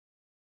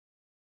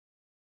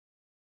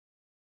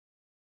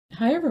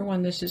Hi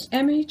everyone, this is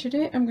Emmy.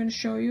 Today I'm going to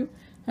show you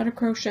how to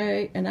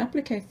crochet an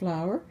applique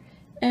flower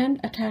and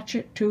attach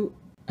it to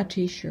a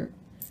t-shirt.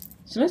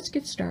 So let's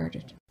get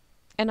started.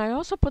 And I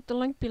also put the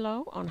link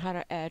below on how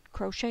to add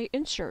crochet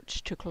inserts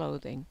to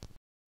clothing.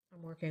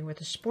 I'm working with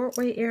a sport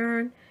weight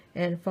yarn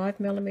and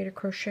 5mm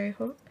crochet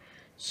hook.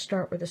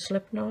 Start with a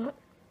slip knot,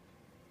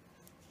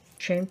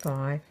 chain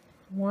 5,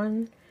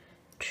 1,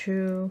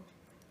 2,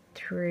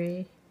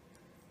 3,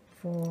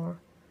 4,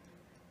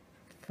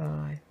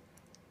 5.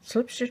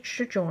 Slip stitch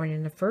to join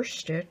in the first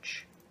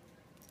stitch,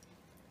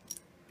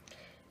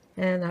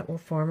 and that will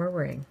form a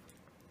ring.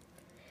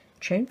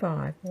 Chain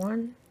 5,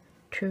 1,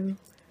 2,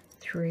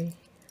 3,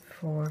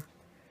 4,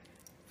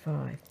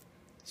 5.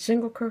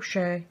 Single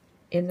crochet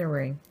in the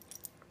ring.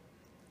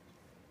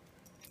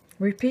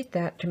 Repeat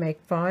that to make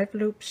 5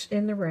 loops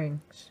in the ring.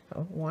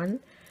 So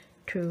 1,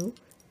 2,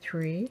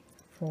 3,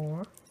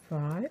 4,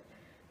 5.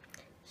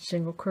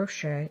 Single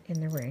crochet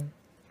in the ring.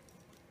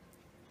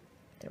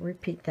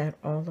 Repeat that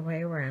all the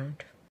way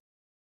around.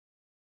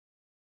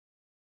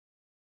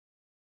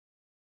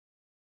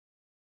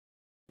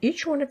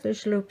 Each one of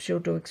those loops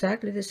you'll do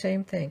exactly the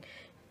same thing.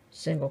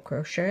 Single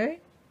crochet,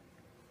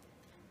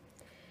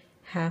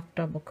 half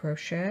double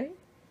crochet,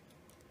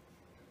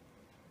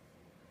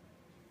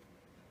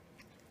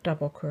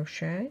 double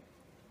crochet,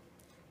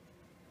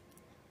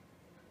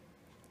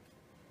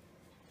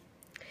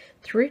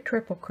 3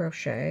 triple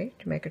crochet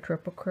to make a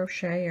triple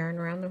crochet, yarn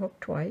around the hook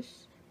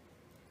twice,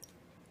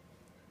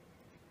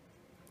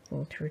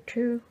 pull through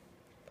 2,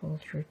 pull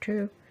through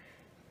 2,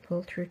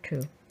 pull through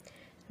 2.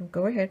 And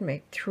go ahead and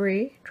make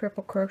 3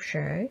 triple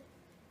crochet.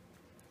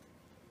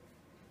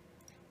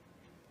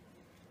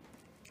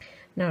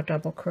 Now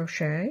double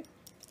crochet,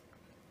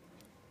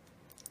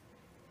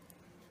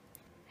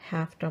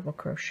 half double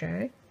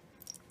crochet,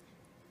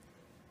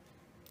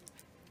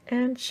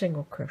 and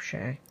single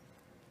crochet.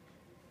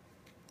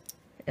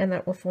 And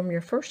that will form your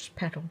first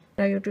petal.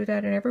 Now you'll do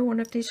that in every one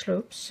of these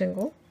loops.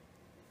 Single,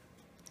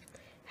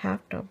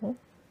 half double,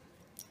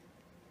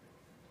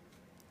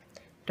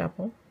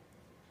 double,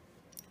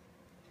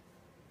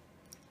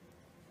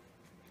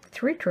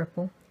 3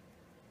 triple,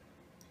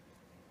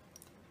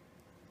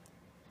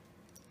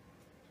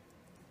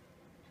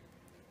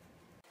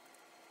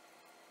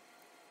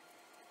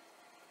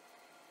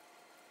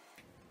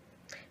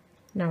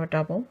 now a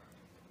double,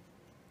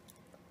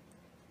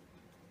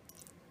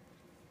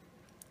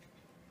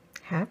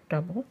 half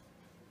double,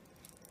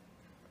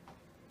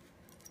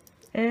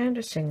 and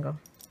a single.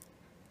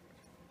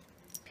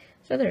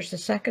 So there's the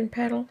second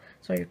petal.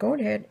 So you're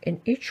going ahead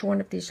in each one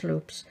of these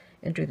loops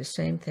and do the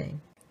same thing.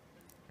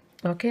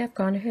 Okay, I've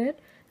gone ahead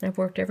and I've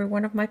worked every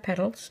one of my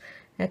petals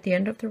at the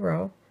end of the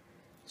row,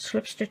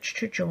 slip stitch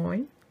to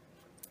join,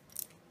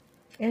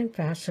 and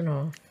fasten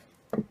off.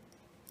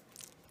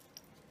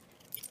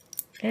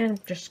 And I'm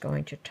just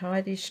going to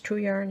tie these 2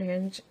 yarn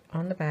ends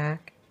on the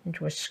back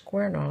into a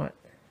square knot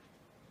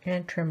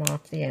and trim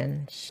off the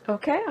ends.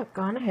 Okay, I've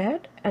gone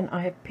ahead and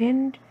I have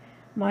pinned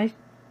my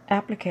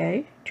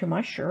applique to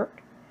my shirt,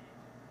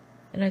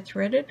 and I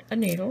threaded a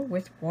needle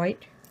with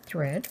white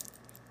thread.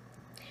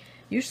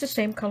 Use the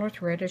same color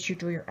thread as you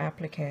do your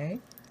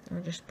applique.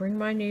 I'll just bring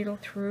my needle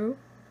through,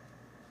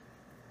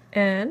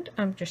 and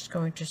I'm just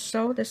going to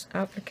sew this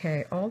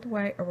applique all the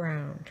way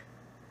around.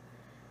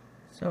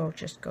 So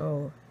just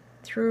go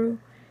through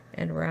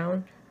and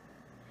around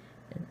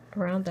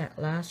that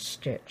last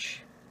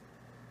stitch.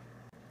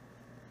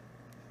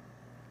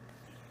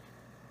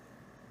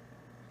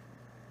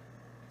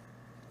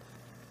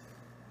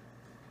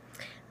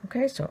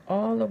 Okay, so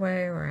all the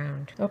way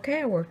around.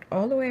 Okay, I worked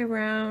all the way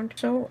around,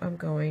 so I'm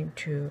going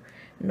to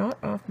knot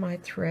off my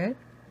thread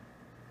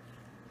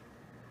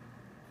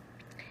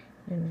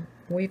and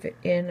weave it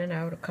in and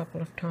out a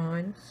couple of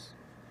times,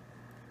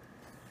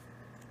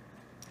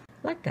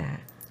 like that.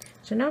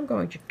 So now I'm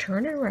going to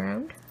turn it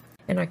around,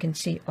 and I can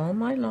see all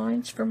my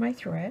lines for my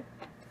thread.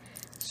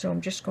 So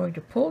I'm just going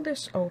to pull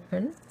this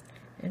open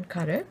and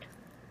cut it,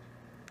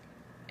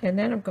 and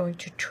then I'm going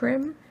to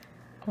trim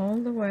all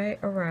the way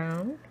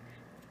around,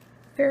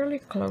 fairly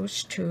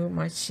close to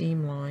my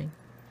seam line.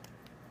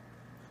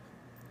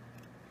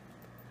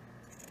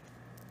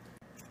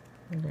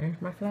 And there's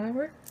my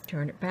flower.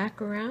 Turn it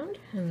back around,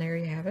 and there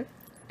you have it.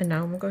 And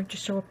now I'm going to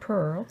sew a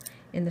purl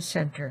in the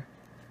center.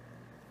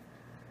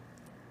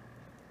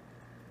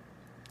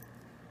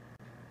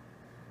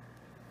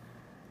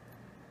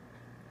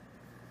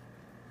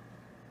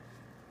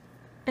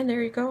 And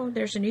there you go.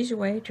 There's an easy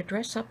way to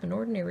dress up an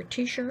ordinary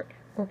t-shirt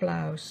or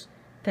blouse.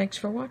 Thanks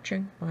for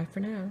watching. Bye for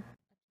now.